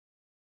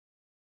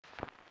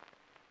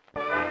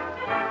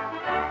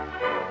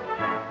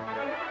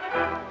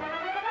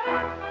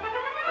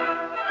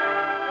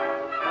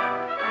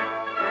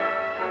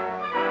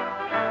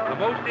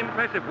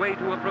impressive way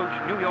to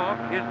approach New York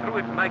is through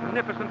its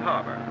magnificent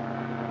harbor.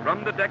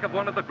 From the deck of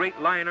one of the great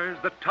liners,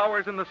 the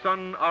towers in the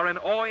sun are an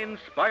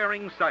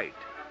awe-inspiring sight.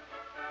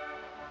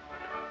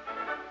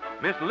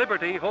 Miss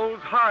Liberty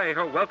holds high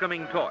her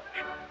welcoming torch,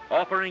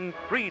 offering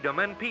freedom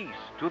and peace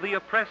to the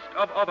oppressed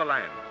of other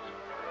lands.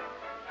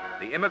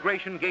 The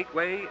immigration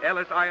gateway,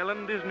 Ellis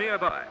Island, is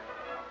nearby.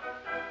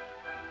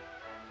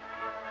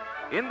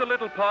 In the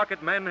little park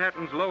at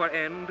Manhattan's lower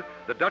end,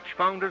 the Dutch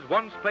founders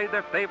once played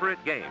their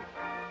favorite game.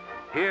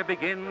 Here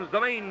begins the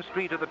main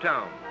street of the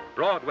town,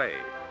 Broadway.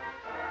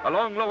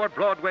 Along lower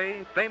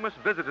Broadway, famous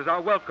visitors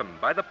are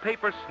welcomed by the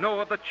paper snow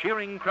of the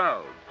cheering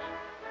crowds.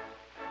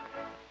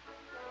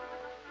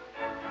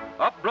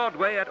 Up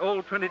Broadway at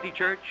Old Trinity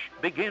Church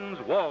begins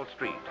Wall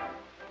Street.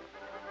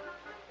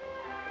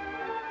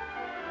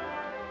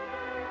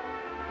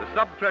 The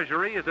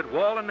sub-treasury is at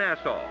Wall and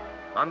Nassau,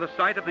 on the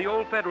site of the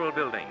old Federal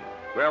Building,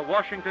 where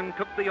Washington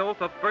took the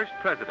oath of first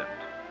president.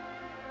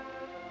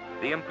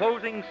 The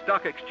imposing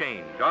stock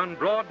exchange on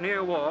Broad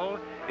near Wall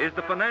is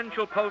the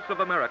financial pulse of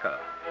America,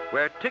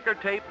 where ticker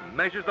tape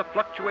measures the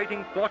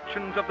fluctuating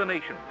fortunes of the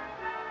nation.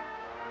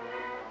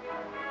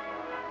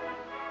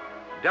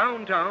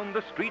 Downtown,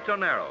 the streets are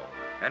narrow,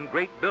 and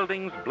great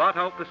buildings blot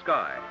out the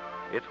sky.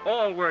 It's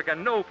all work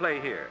and no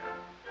play here.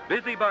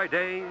 Busy by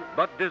day,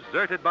 but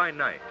deserted by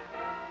night.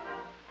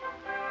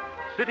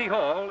 City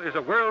Hall is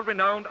a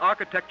world-renowned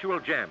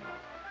architectural gem,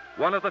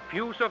 one of the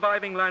few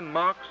surviving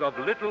landmarks of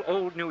little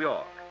old New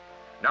York,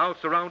 now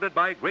surrounded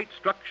by great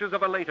structures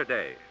of a later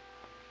day.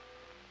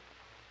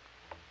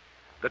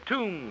 The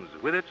Tombs,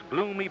 with its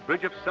gloomy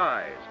Bridge of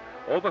Sighs,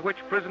 over which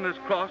prisoners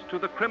cross to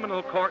the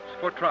criminal courts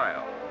for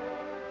trial.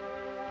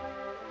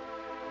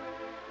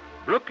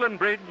 Brooklyn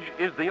Bridge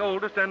is the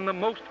oldest and the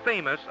most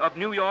famous of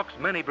New York's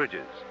many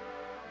bridges.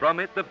 From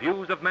it, the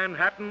views of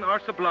Manhattan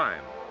are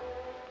sublime.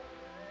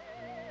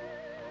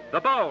 The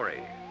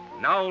Bowery,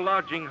 now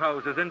lodging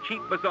houses and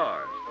cheap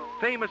bazaars,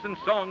 famous in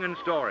song and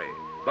story,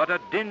 but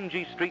a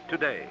dingy street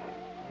today.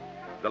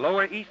 The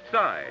Lower East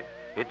Side,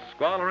 its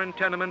squalor and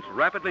tenements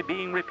rapidly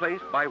being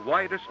replaced by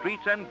wider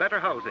streets and better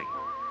housing.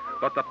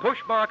 But the push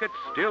market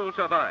still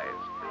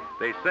survives.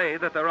 They say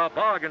that there are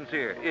bargains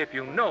here if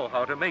you know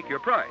how to make your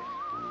price.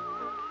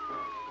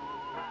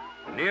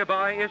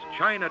 Nearby is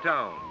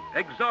Chinatown,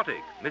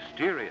 exotic,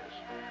 mysterious,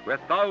 where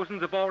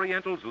thousands of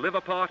Orientals live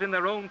apart in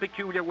their own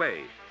peculiar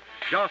way.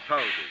 Joss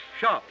houses,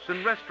 shops,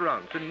 and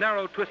restaurants in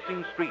narrow,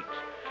 twisting streets.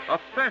 A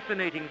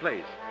fascinating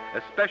place,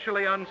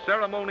 especially on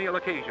ceremonial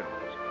occasions.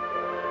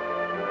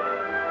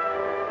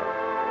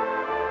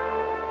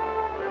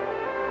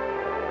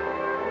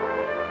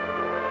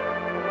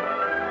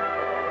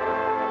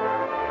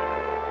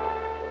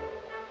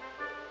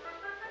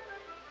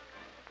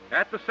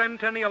 At the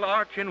Centennial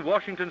Arch in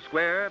Washington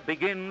Square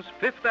begins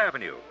Fifth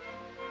Avenue,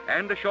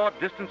 and a short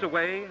distance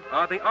away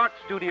are the art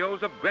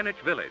studios of Greenwich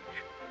Village.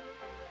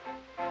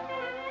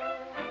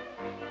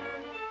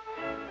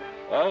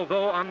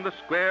 Although on the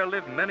square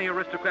live many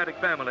aristocratic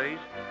families,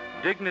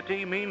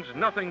 dignity means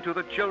nothing to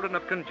the children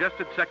of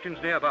congested sections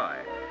nearby,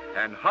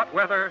 and hot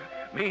weather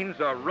means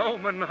a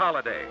Roman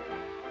holiday.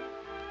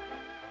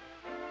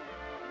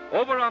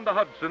 Over on the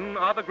Hudson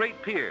are the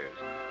great piers,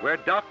 where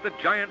dock the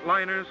giant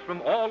liners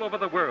from all over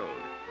the world,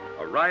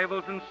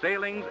 arrivals and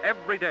sailings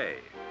every day.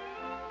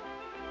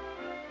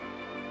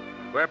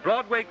 Where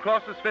Broadway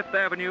crosses Fifth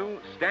Avenue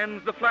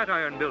stands the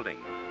Flatiron Building,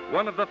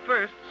 one of the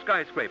first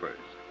skyscrapers.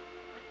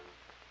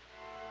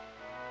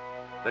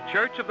 The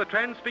Church of the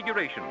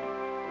Transfiguration,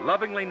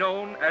 lovingly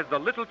known as the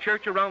Little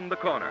Church Around the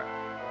Corner,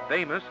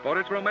 famous for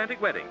its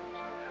romantic weddings,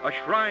 a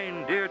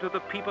shrine dear to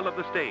the people of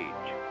the stage.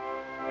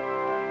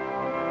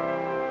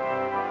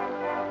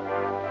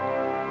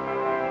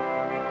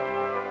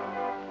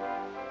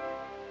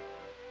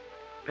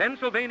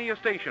 Pennsylvania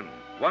Station,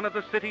 one of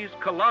the city's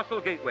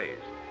colossal gateways.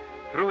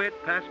 Through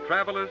it pass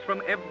travelers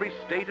from every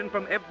state and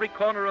from every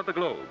corner of the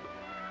globe,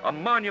 a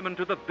monument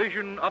to the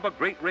vision of a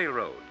great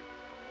railroad.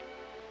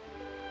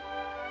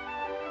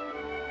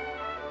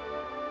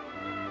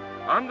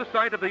 On the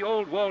site of the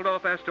old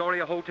Waldorf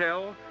Astoria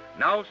Hotel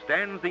now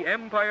stands the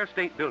Empire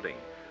State Building,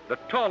 the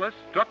tallest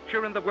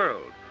structure in the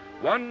world,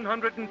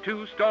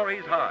 102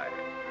 stories high.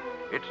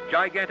 Its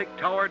gigantic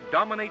tower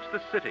dominates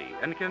the city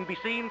and can be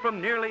seen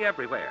from nearly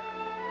everywhere.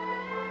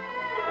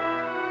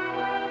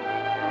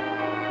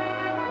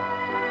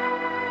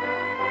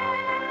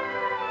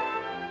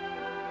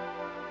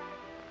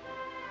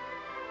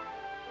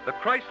 The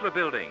Chrysler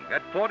Building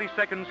at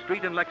 42nd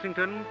Street in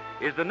Lexington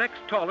is the next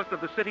tallest of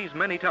the city's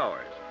many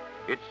towers,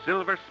 its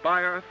silver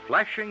spire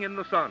flashing in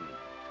the sun.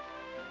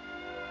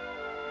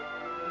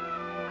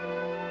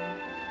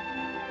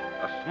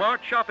 A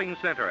smart shopping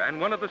center and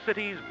one of the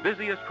city's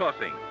busiest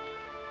crossings.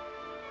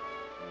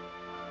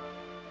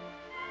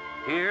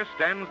 Here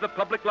stands the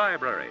public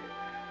library.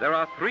 There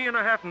are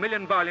 3.5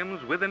 million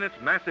volumes within its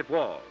massive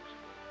walls.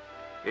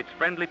 Its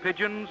friendly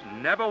pigeons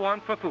never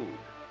want for food.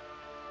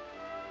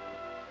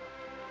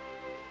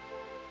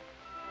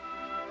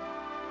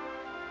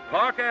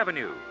 Park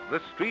Avenue,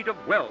 the street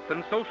of wealth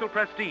and social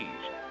prestige,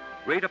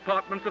 great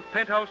apartments of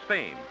penthouse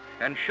fame,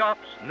 and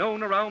shops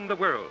known around the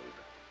world.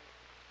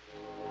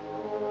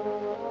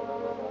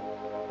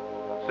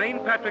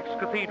 St. Patrick's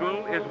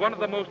Cathedral is one of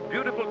the most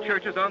beautiful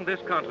churches on this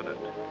continent.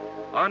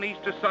 On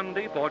Easter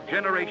Sunday, for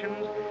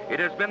generations, it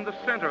has been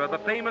the center of the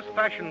famous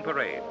fashion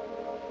parade.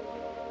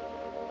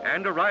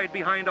 And a ride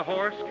behind a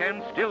horse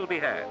can still be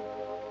had.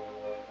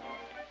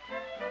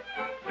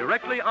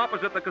 Directly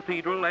opposite the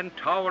cathedral and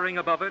towering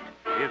above it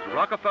is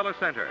Rockefeller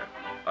Center,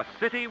 a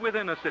city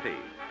within a city,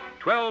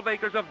 12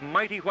 acres of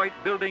mighty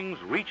white buildings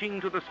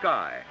reaching to the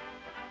sky.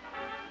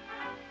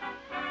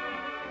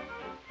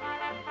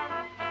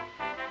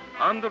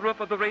 On the roof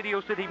of the Radio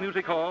City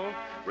Music Hall,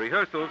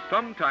 rehearsals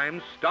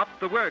sometimes stop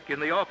the work in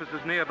the offices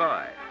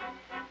nearby.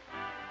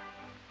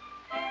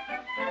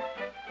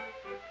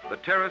 The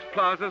terraced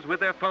plazas with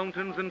their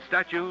fountains and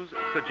statues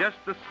suggest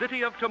the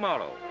city of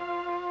tomorrow.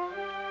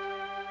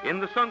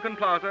 In the sunken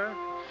plaza,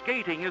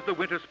 skating is the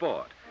winter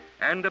sport,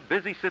 and a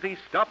busy city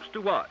stops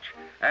to watch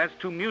as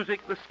to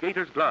music the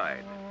skaters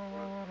glide.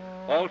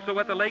 Also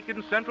at the lake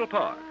in Central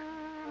Park,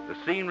 the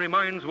scene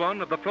reminds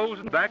one of the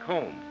frozen back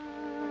home.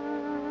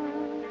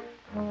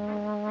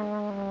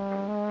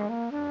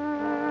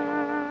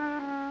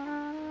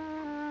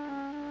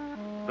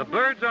 The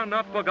birds are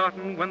not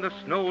forgotten when the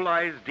snow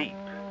lies deep.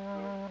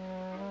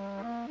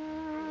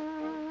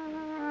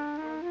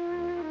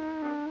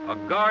 A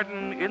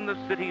garden in the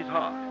city's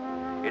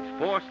heart, its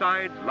four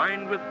sides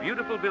lined with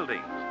beautiful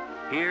buildings,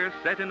 here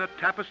set in a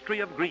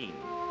tapestry of green.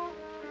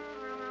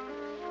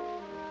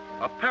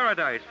 A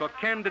paradise for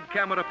candid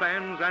camera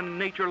fans and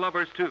nature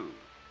lovers too.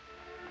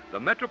 The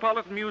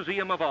Metropolitan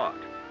Museum of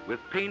Art, with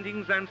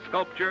paintings and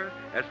sculpture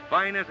as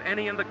fine as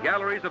any in the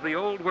galleries of the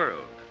old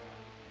world.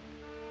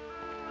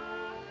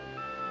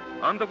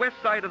 On the west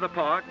side of the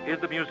park is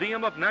the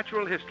Museum of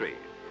Natural History.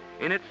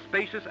 In its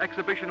spacious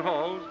exhibition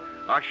halls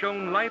are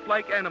shown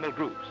lifelike animal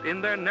groups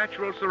in their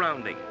natural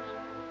surroundings.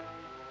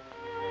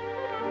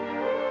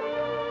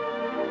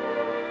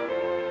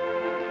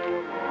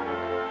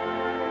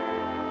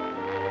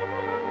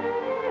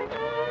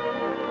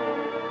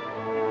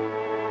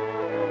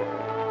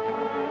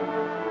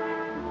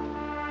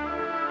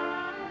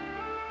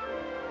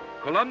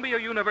 Columbia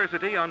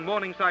University on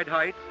Morningside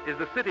Heights is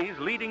the city's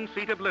leading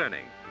seat of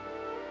learning.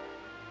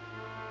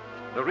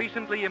 The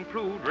recently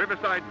improved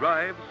Riverside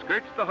Drive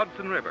skirts the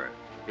Hudson River.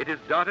 It is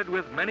dotted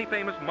with many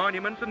famous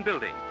monuments and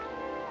buildings.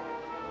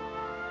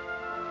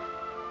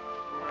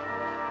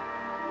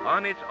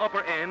 On its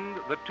upper end,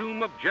 the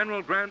tomb of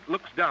General Grant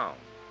looks down.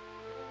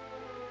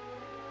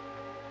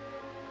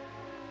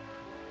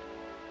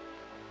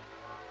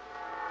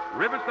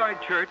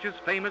 Riverside Church is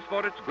famous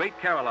for its great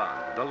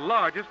carillon, the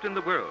largest in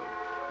the world,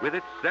 with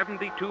its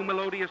 72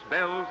 melodious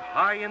bells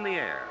high in the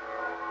air.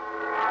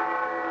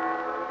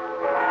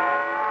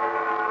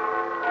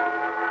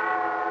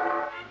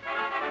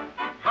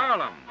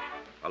 Harlem,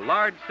 a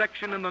large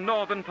section in the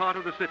northern part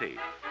of the city.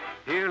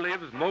 Here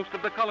lives most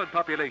of the colored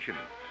population,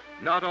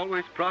 not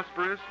always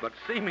prosperous, but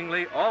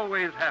seemingly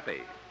always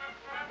happy.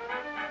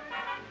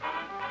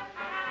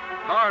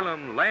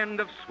 Harlem,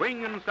 land of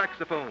swing and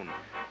saxophone,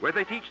 where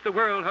they teach the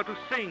world how to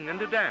sing and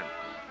to dance.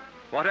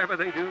 Whatever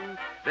they do,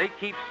 they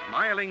keep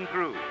smiling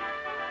through.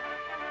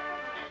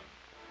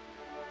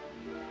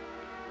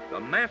 The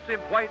massive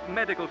white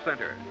medical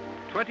center,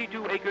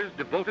 22 acres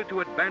devoted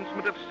to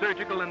advancement of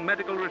surgical and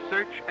medical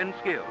research and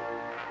skill.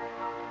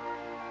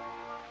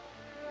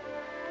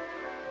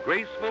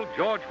 Graceful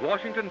George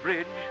Washington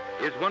Bridge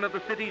is one of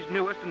the city's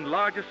newest and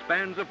largest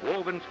spans of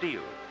woven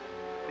steel,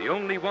 the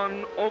only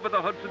one over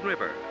the Hudson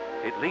River.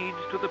 It leads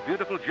to the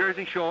beautiful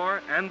Jersey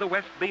Shore and the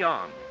west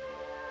beyond.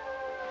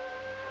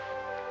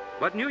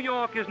 But New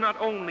York is not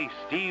only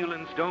steel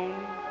and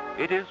stone,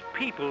 it is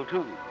people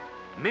too.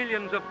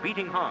 Millions of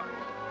beating hearts,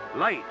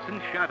 lights and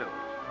shadows,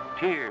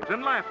 tears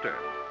and laughter,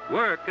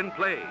 work and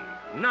play,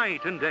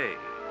 night and day.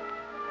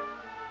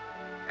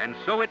 And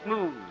so it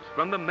moves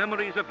from the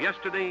memories of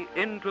yesterday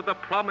into the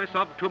promise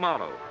of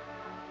tomorrow.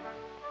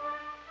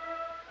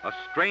 A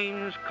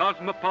strange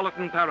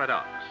cosmopolitan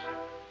paradox.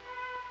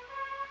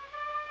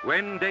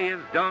 When day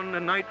is done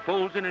and night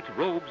folds in its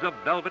robes of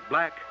velvet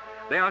black,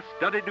 they are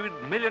studded with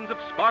millions of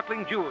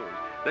sparkling jewels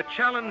that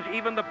challenge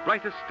even the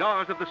brightest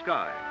stars of the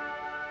sky.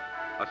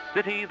 A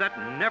city that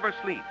never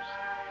sleeps.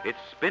 Its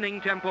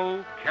spinning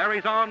tempo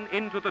carries on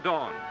into the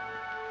dawn.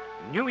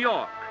 New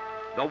York,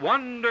 the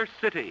Wonder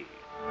City.